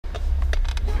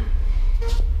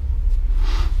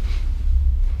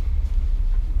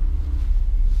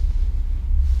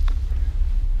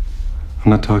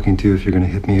not talking to you if you're going to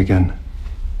hit me again.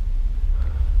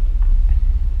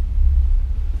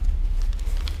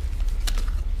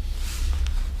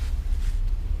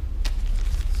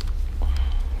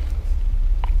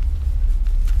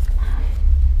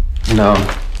 No,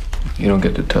 you don't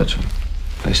get to touch them.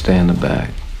 They stay in the bag.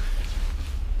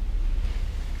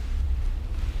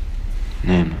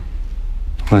 Name them.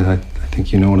 Well, I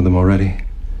think you know one of them already.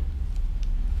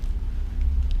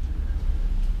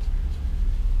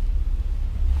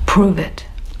 Prove it.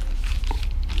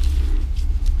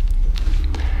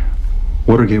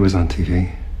 Watergate was on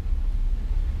TV.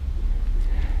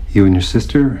 You and your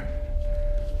sister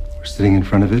were sitting in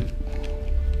front of it,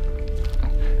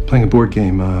 playing a board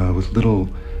game with little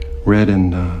red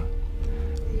and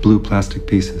blue plastic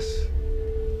pieces.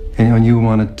 And you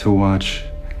wanted to watch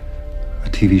a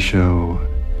TV show,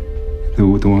 the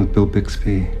one with Bill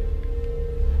Bixby.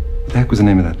 What the heck was the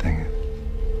name of that thing?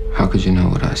 How could you know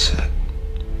what I said?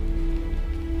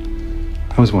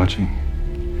 I was watching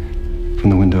from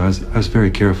the window. I was very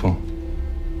careful.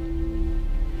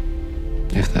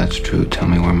 If that's true, tell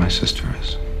me where my sister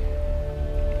is.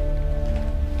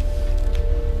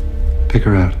 Pick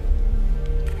her out.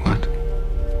 What?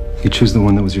 You choose the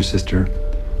one that was your sister,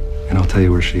 and I'll tell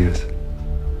you where she is.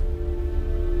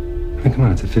 I mean, come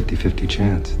on, it's a 50-50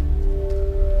 chance.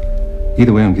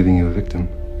 Either way, I'm giving you a victim.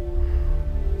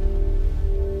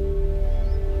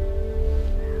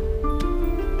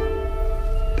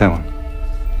 That one.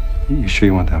 You sure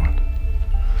you want that one?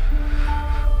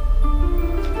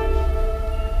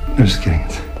 I'm just kidding.